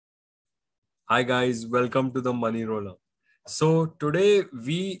Hi guys, welcome to the Money Roller. So today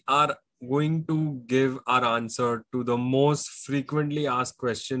we are going to give our answer to the most frequently asked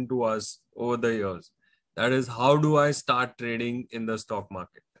question to us over the years. That is, how do I start trading in the stock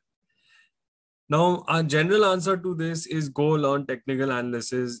market? Now, our general answer to this is go learn technical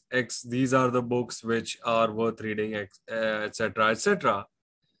analysis. These are the books which are worth reading, etc., etc.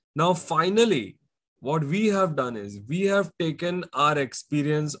 Now, finally, what we have done is we have taken our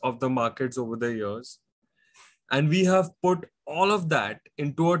experience of the markets over the years and we have put all of that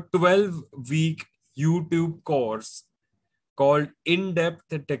into a 12-week YouTube course called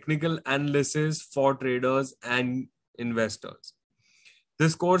In-Depth Technical Analysis for Traders and Investors.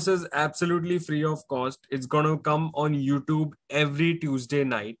 This course is absolutely free of cost. It's going to come on YouTube every Tuesday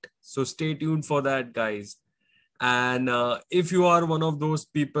night. So stay tuned for that, guys. And if you are one of those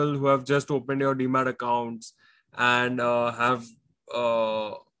people who have just opened your Demat accounts and are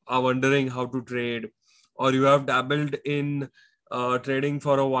wondering how to trade, or you have dabbled in trading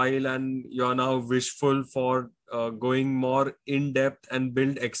for a while and you're now wishful for going more in depth and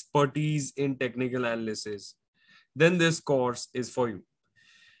build expertise in technical analysis, then this course is for you.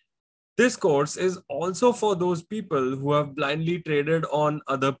 This course is also for those people who have blindly traded on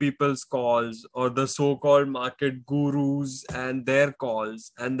other people's calls or the so-called market gurus and their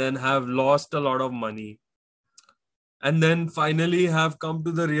calls and then have lost a lot of money. And then finally have come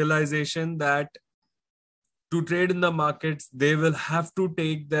to the realization that to trade in the markets, they will have to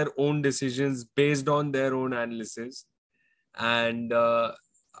take their own decisions based on their own analysis. And are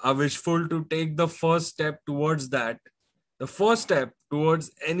wishful to take the first step towards that. The first step towards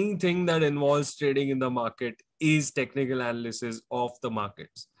anything that involves trading in the market is technical analysis of the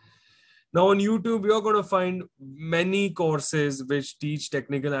markets. Now on YouTube, you're going to find many courses which teach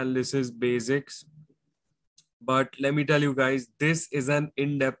technical analysis basics. But let me tell you guys, this is an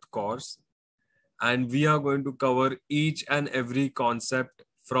in-depth course and we are going to cover each and every concept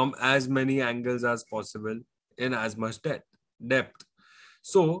from as many angles as possible in as much depth.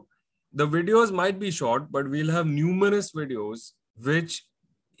 So the videos might be short, but we'll have numerous videos which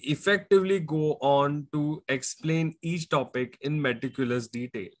effectively go on to explain each topic in meticulous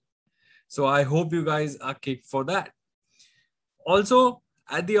detail. So I hope you guys are kicked for that. Also,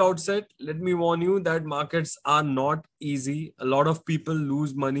 at the outset, let me warn you that markets are not easy. A lot of people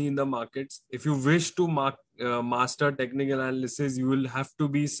lose money in the markets. If you wish to master technical analysis, you will have to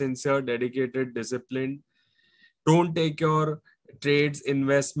be sincere, dedicated, disciplined. Don't take your trades,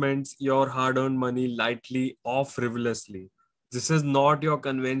 investments, your hard-earned money lightly or frivolously. This is not your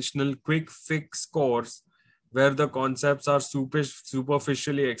conventional quick fix course where the concepts are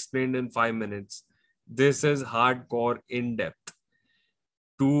superficially explained in 5 minutes. This is hardcore in-depth.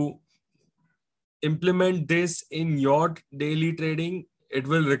 To implement this in your daily trading, it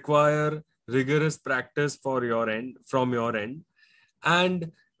will require rigorous practice from your end. And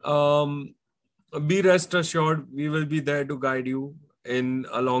be rest assured, we will be there to guide you in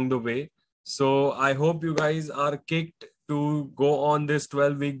along the way. So I hope you guys are kicked to go on this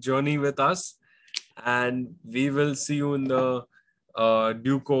 12-week journey with us, and we will see you in the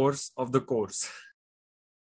due course of the course.